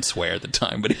didn't swear at the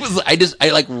time, but it was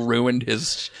I like ruined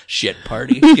his shit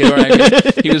party. You know what I mean?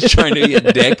 He was trying to be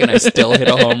a dick, and I still hit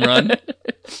a home run.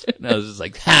 And I was just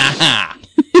like, ha ha.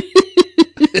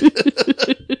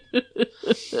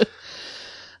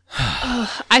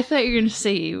 I thought you were going to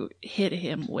say you hit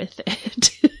him with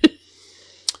it.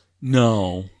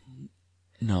 No.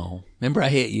 Remember I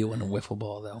hit you in a wiffle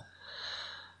ball, though?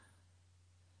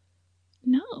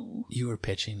 No. You were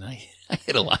pitching. I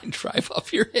hit a line drive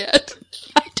off your head.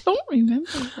 I don't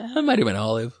remember that. That might have been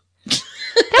Olive.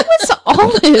 That was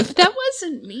Olive. That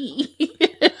wasn't me.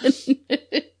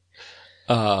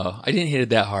 I didn't hit it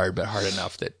that hard, but hard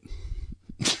enough that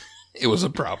it was a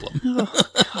problem. Oh,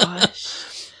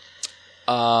 gosh.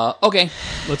 Okay,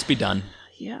 let's be done.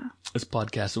 Yeah. This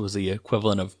podcast was the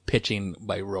equivalent of pitching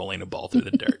by rolling a ball through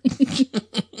the dirt.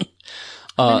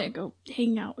 I'm going to go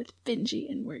hang out with Benji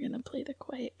and we're going to play the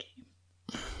quiet game.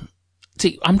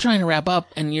 See, I'm trying to wrap up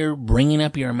and you're bringing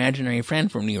up your imaginary friend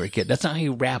from New York Kid. That's not how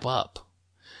you wrap up.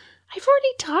 I've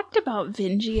already talked about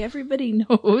Vinji. Everybody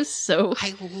knows, so.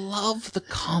 I love the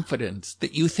confidence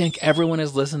that you think everyone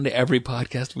has listened to every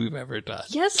podcast we've ever done.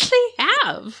 Yes, they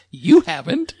have. You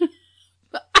haven't.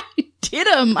 I did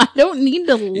them. I don't need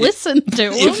to listen to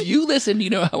them. If you listened, you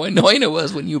know how annoying it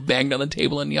was when you banged on the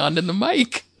table and yawned in the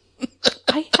mic.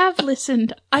 I have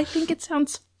listened. I think it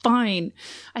sounds fine.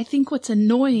 I think what's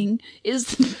annoying is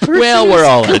the person We're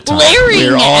all out of time.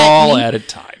 We're all out of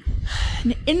time.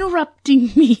 And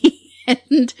interrupting me.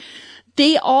 And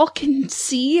they all can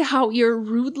see how you're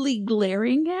rudely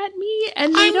glaring at me,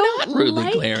 and they I'm don't not rudely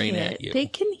like glaring it. at you. They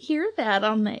can hear that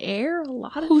on the air a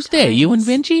lot of Who's times. they? You and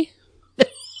Vinci?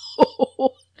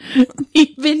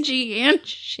 Me, Vinji, and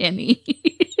Shenny.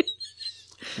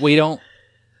 We don't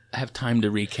have time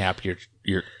to recap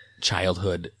your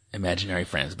childhood imaginary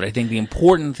friends, but I think the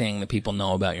important thing that people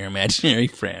know about your imaginary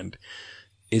friend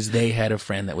is they had a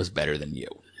friend that was better than you.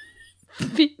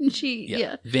 Vinji,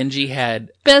 yeah. Vinji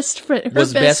had best friend.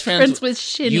 was best friends with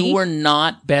Shinny. You were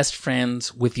not best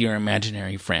friends with your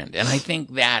imaginary friend, and I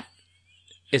think that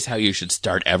is how you should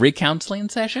start every counseling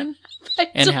session,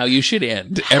 and how you should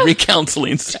end every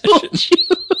counseling session.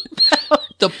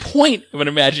 The point of an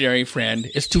imaginary friend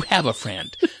is to have a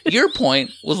friend. Your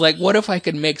point was like, what if I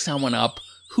could make someone up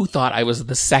who thought I was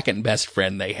the second best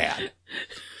friend they had?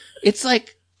 It's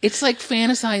like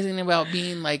fantasizing about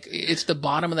being like, it's the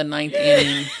bottom of the 9th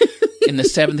inning in the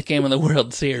 7th game of the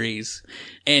World Series,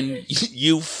 and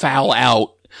you foul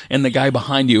out, and the guy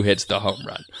behind you hits the home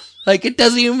run. Like, it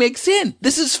doesn't even make sense.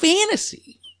 This is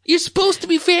fantasy. You're supposed to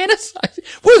be fantasizing.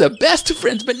 We're the best of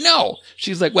friends, but no.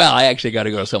 She's like, well, I actually got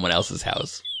to go to someone else's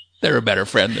house. They're a better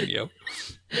friend than you.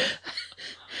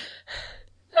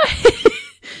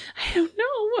 I don't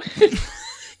know.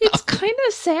 It's kind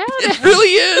of sad. It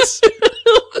really is.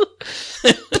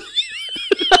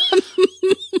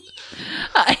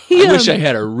 I wish I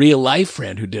had a real life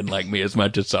friend who didn't like me as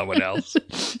much as someone else.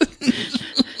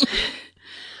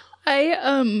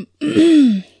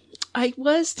 I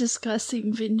was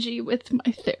discussing Vinji with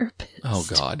my therapist. Oh,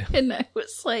 God. And I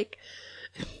was like,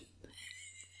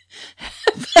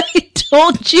 have I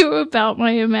told you about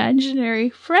my imaginary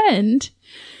friend?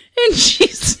 And she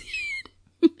said,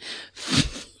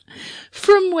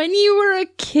 from when you were a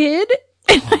kid?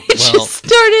 And I just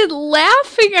started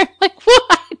laughing. I'm like, well,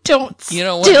 I don't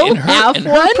still have in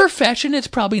one. her profession, it's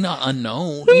probably not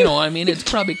unknown. You know, I mean, it's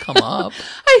probably come up.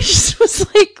 I just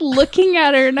was like looking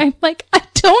at her and I'm like, I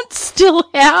don't still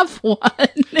have one.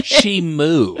 She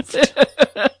moved. I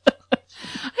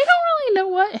don't really know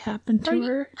what happened to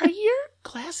her. Are your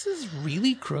glasses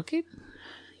really crooked?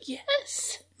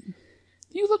 Yes.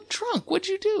 You look drunk. What'd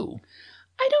you do?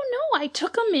 I don't know. I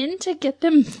took them in to get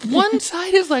them. One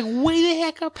side is like way the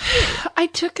heck up here. I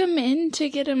took them in to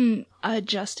get them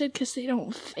adjusted because they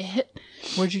don't fit.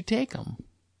 Where'd you take them?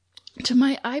 To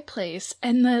my eye place.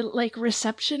 And the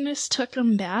receptionist took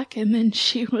them back, and then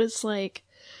she was like,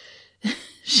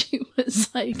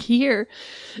 here,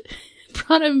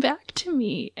 brought them back to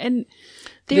me. And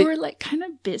they were kind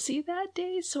of busy that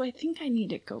day, so I think I need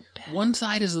to go back. One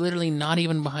side is literally not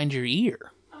even behind your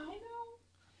ear.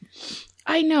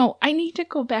 I know. I need to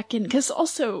go back in because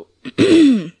also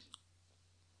the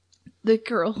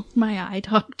girl, my eye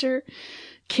doctor,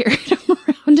 carried him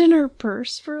around in her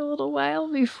purse for a little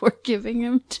while before giving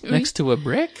him to me. Next to a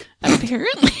brick?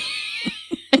 Apparently.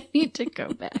 I need to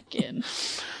go back in.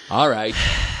 All right.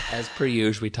 As per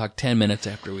usual, we talked 10 minutes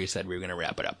after we said we were going to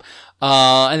wrap it up.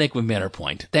 I think we've made our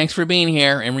point. Thanks for being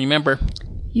here. And remember,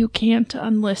 you can't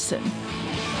unlisten.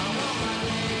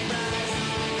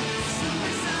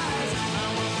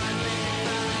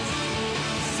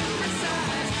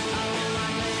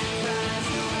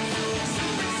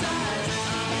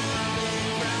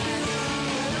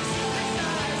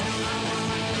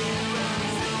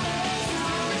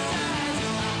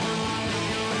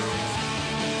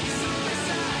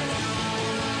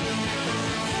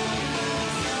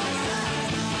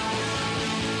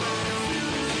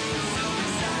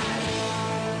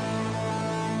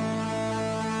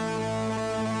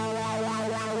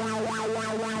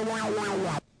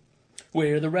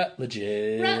 We're the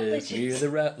Rutledges. We're the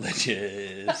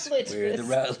Rutledges. We're the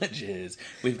Rutledges.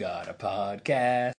 We've got a podcast.